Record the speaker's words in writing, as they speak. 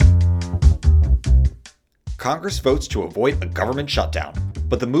Congress votes to avoid a government shutdown,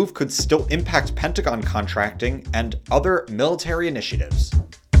 but the move could still impact Pentagon contracting and other military initiatives.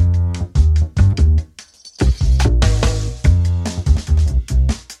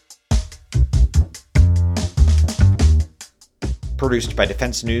 Produced by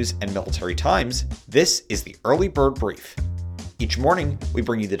Defense News and Military Times, this is the Early Bird Brief. Each morning, we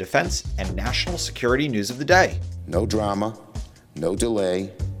bring you the defense and national security news of the day. No drama, no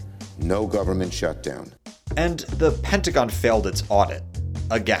delay, no government shutdown. And the Pentagon failed its audit.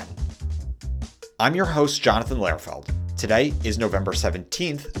 Again. I'm your host, Jonathan Lehrfeld. Today is November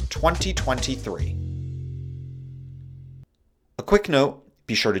 17th, 2023. A quick note,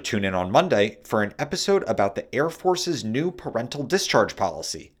 be sure to tune in on Monday for an episode about the Air Force's new parental discharge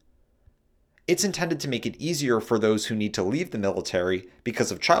policy. It's intended to make it easier for those who need to leave the military because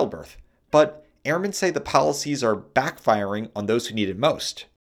of childbirth, but airmen say the policies are backfiring on those who need it most.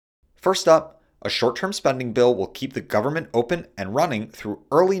 First up, a short-term spending bill will keep the government open and running through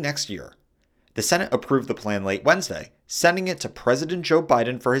early next year. The Senate approved the plan late Wednesday, sending it to President Joe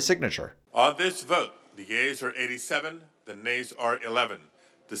Biden for his signature. On this vote, the yeas are 87, the nays are 11.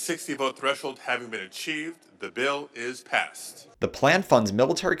 The 60-vote threshold having been achieved, the bill is passed. The plan funds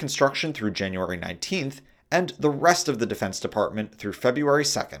military construction through January 19th and the rest of the Defense Department through February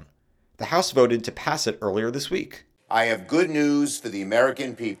 2nd. The House voted to pass it earlier this week. I have good news for the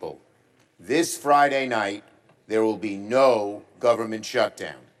American people. This Friday night, there will be no government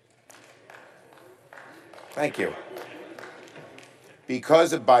shutdown. Thank you.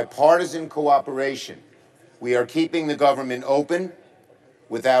 Because of bipartisan cooperation, we are keeping the government open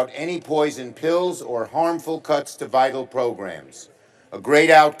without any poison pills or harmful cuts to vital programs. A great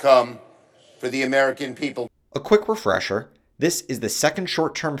outcome for the American people. A quick refresher, this is the second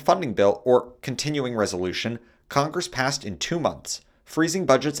short-term funding bill or continuing resolution Congress passed in 2 months, freezing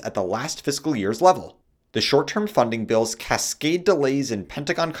budgets at the last fiscal year's level. The short-term funding bills cascade delays in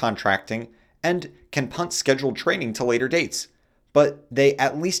Pentagon contracting and can punt scheduled training to later dates, but they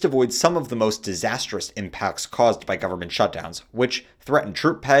at least avoid some of the most disastrous impacts caused by government shutdowns, which threaten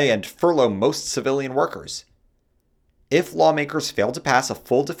troop pay and furlough most civilian workers. If lawmakers fail to pass a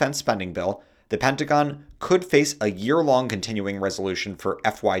full defense spending bill, the Pentagon could face a year-long continuing resolution for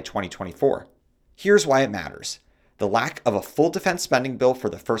FY 2024. Here's why it matters. The lack of a full defense spending bill for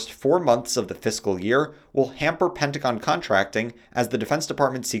the first 4 months of the fiscal year will hamper Pentagon contracting as the Defense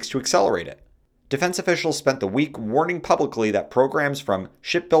Department seeks to accelerate it. Defense officials spent the week warning publicly that programs from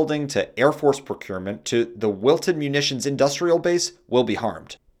shipbuilding to Air Force procurement to the Wilton Munitions Industrial Base will be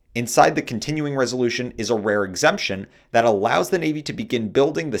harmed. Inside the continuing resolution is a rare exemption that allows the Navy to begin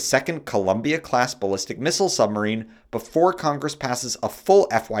building the second Columbia-class ballistic missile submarine before Congress passes a full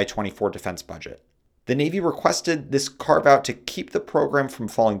FY 24 defense budget. The Navy requested this carve-out to keep the program from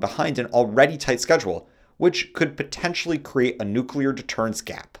falling behind an already tight schedule, which could potentially create a nuclear deterrence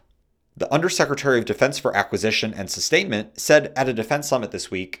gap. The Undersecretary of Defense for Acquisition and Sustainment said at a defense summit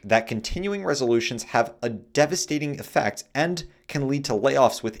this week that continuing resolutions have a devastating effect and can lead to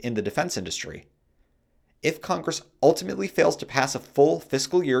layoffs within the defense industry. If Congress ultimately fails to pass a full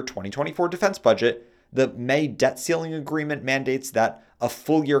fiscal year 2024 defense budget, the May debt ceiling agreement mandates that a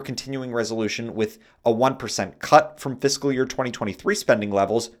full-year continuing resolution with a 1% cut from fiscal year 2023 spending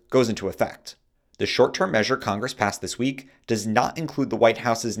levels goes into effect. The short-term measure Congress passed this week does not include the White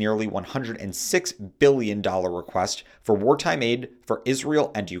House's nearly $106 billion request for wartime aid for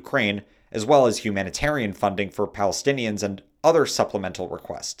Israel and Ukraine, as well as humanitarian funding for Palestinians and other supplemental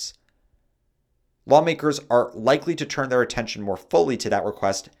requests. Lawmakers are likely to turn their attention more fully to that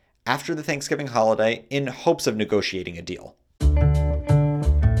request after the Thanksgiving holiday in hopes of negotiating a deal.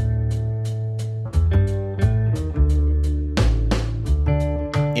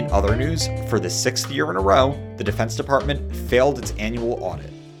 In other news, for the 6th year in a row, the Defense Department failed its annual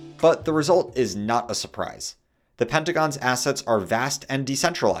audit. But the result is not a surprise. The Pentagon's assets are vast and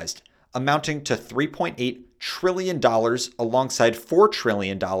decentralized, amounting to $3.8 trillion alongside $4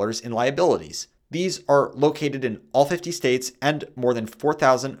 trillion in liabilities. These are located in all 50 states and more than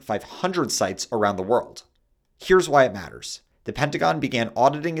 4,500 sites around the world. Here's why it matters. The Pentagon began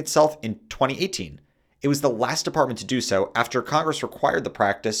auditing itself in 2018. It was the last department to do so after Congress required the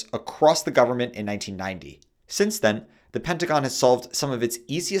practice across the government in 1990. Since then, the Pentagon has solved some of its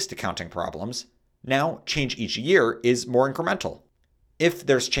easiest accounting problems. Now, change each year is more incremental. If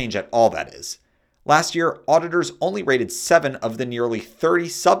there's change at all, that is. Last year, auditors only rated 7 of the nearly 30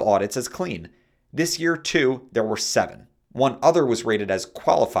 sub-audits as clean. This year, too, there were 7. One other was rated as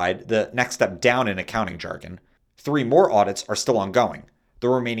qualified, the next step down in accounting jargon. 3 more audits are still ongoing. The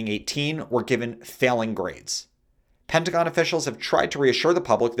remaining 18 were given failing grades. Pentagon officials have tried to reassure the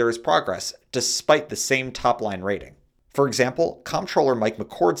public there is progress, despite the same top-line rating. For example, Comptroller Mike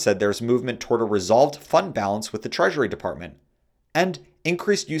McCord said there's movement toward a resolved fund balance with the Treasury Department. And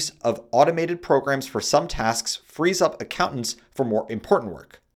increased use of automated programs for some tasks frees up accountants for more important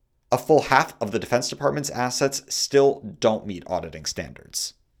work. A full half of the Defense Department's assets still don't meet auditing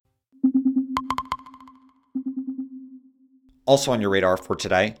standards. Also on your radar for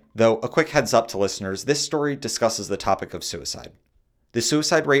today, though a quick heads up to listeners, this story discusses the topic of suicide. The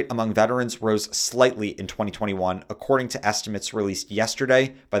suicide rate among veterans rose slightly in 2021, according to estimates released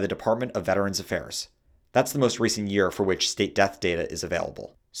yesterday by the Department of Veterans Affairs. That's the most recent year for which state death data is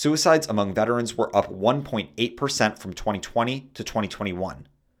available. Suicides among veterans were up 1.8% from 2020 to 2021.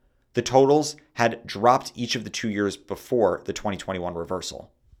 The totals had dropped each of the 2 years before the 2021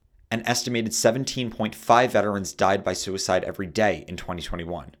 reversal. An estimated 17.5 veterans died by suicide every day in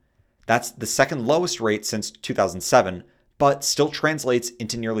 2021. That's the second lowest rate since 2007, but still translates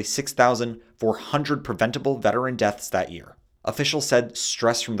into nearly 6,400 preventable veteran deaths that year. Officials said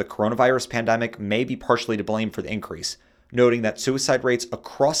stress from the coronavirus pandemic may be partially to blame for the increase, noting that suicide rates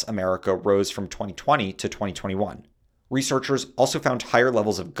across America rose from 2020 to 2021. Researchers also found higher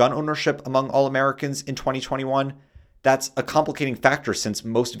levels of gun ownership among all Americans in 2021. That's a complicating factor since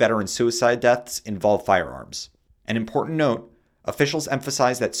most veteran suicide deaths involve firearms. An important note, officials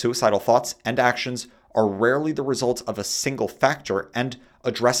emphasize that suicidal thoughts and actions are rarely the result of a single factor, and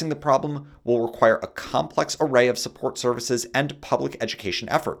addressing the problem will require a complex array of support services and public education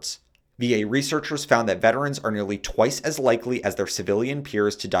efforts. VA researchers found that veterans are nearly twice as likely as their civilian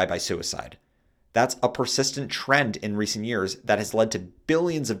peers to die by suicide. That's a persistent trend in recent years that has led to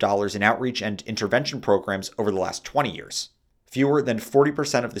billions of dollars in outreach and intervention programs over the last 20 years. Fewer than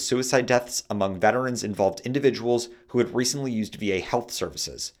 40% of the suicide deaths among veterans involved individuals who had recently used VA health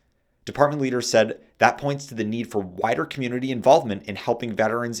services. Department leaders said that points to the need for wider community involvement in helping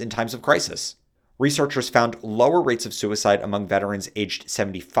veterans in times of crisis. Researchers found lower rates of suicide among veterans aged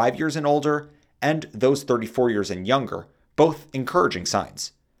 75 years and older and those 34 years and younger, both encouraging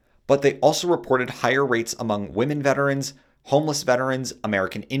signs. But they also reported higher rates among women veterans, homeless veterans,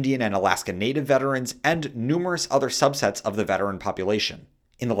 American Indian and Alaska Native veterans, and numerous other subsets of the veteran population.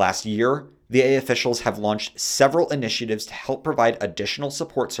 In the last year, VA officials have launched several initiatives to help provide additional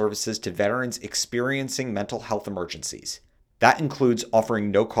support services to veterans experiencing mental health emergencies. That includes offering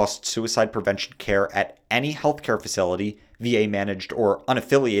no-cost suicide prevention care at any healthcare facility, VA managed or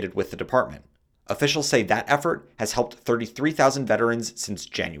unaffiliated with the department. Officials say that effort has helped 33,000 veterans since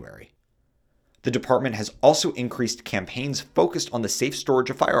January. The department has also increased campaigns focused on the safe storage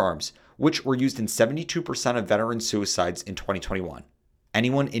of firearms, which were used in 72% of veteran suicides in 2021.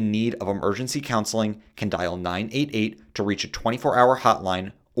 Anyone in need of emergency counseling can dial 988 to reach a 24-hour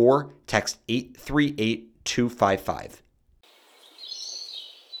hotline or text 838-255.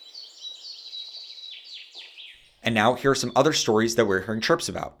 And now here are some other stories that we're hearing chirps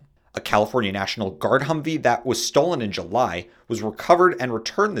about. A California National Guard Humvee that was stolen in July was recovered and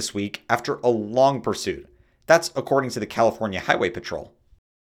returned this week after a long pursuit. That's according to the California Highway Patrol.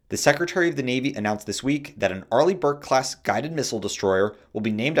 The Secretary of the Navy announced this week that an Arleigh Burke-class guided missile destroyer will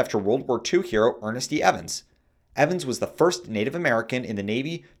be named after World War II hero Ernest E. Evans. Evans was the first Native American in the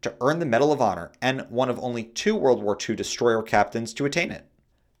Navy to earn the Medal of Honor and one of only 2 World War II destroyer captains to attain it.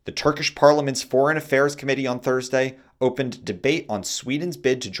 The Turkish Parliament's Foreign Affairs Committee on Thursday opened debate on Sweden's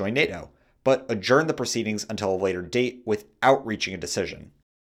bid to join NATO, but adjourned the proceedings until a later date without reaching a decision.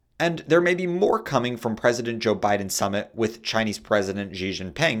 And there may be more coming from President Joe Biden's summit with Chinese President Xi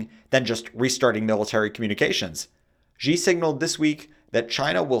Jinping than just restarting military communications. Xi signaled this week that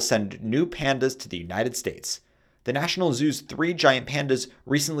China will send new pandas to the United States. The National Zoo's 3 giant pandas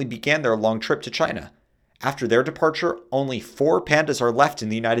recently began their long trip to China. After their departure, only 4 pandas are left in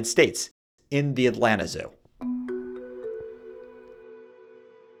the United States, in the Atlanta Zoo.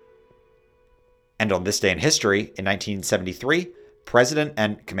 And on this day in history, in 1973, President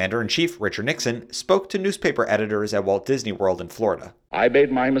and Commander-in-Chief Richard Nixon spoke to newspaper editors at Walt Disney World in Florida. I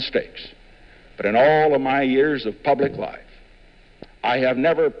made my mistakes, but in all of my years of public life, I have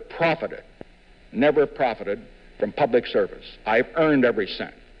never profited from public service. I've earned every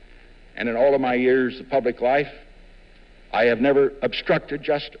cent. And in all of my years of public life, I have never obstructed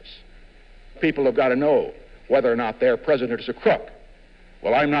justice. People have got to know whether or not their president is a crook.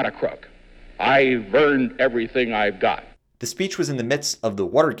 Well, I'm not a crook. I've earned everything I've got. The speech was in the midst of the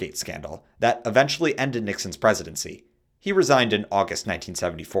Watergate scandal that eventually ended Nixon's presidency. He resigned in August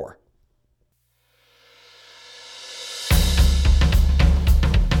 1974.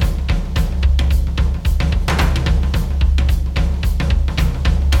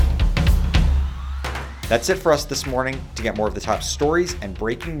 That's it for us this morning. To get more of the top stories and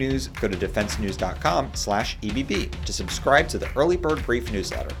breaking news, go to defensenews.com/EBB to subscribe to the Early Bird Brief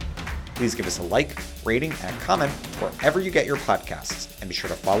newsletter. Please give us a like, rating, and comment wherever you get your podcasts, and be sure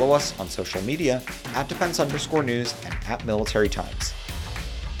to follow us on social media @defense_news and @military_times.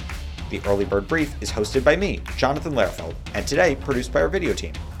 The Early Bird Brief is hosted by me, Jonathan Lehrfeld, and today produced by our video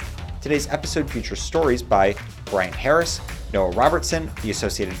team. Today's episode features stories by Brian Harris, Noah Robertson, the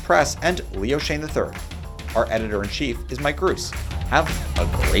Associated Press, and Leo Shane III. Our editor-in-chief is Mike Gruss. Have a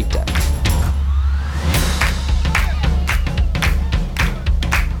great day.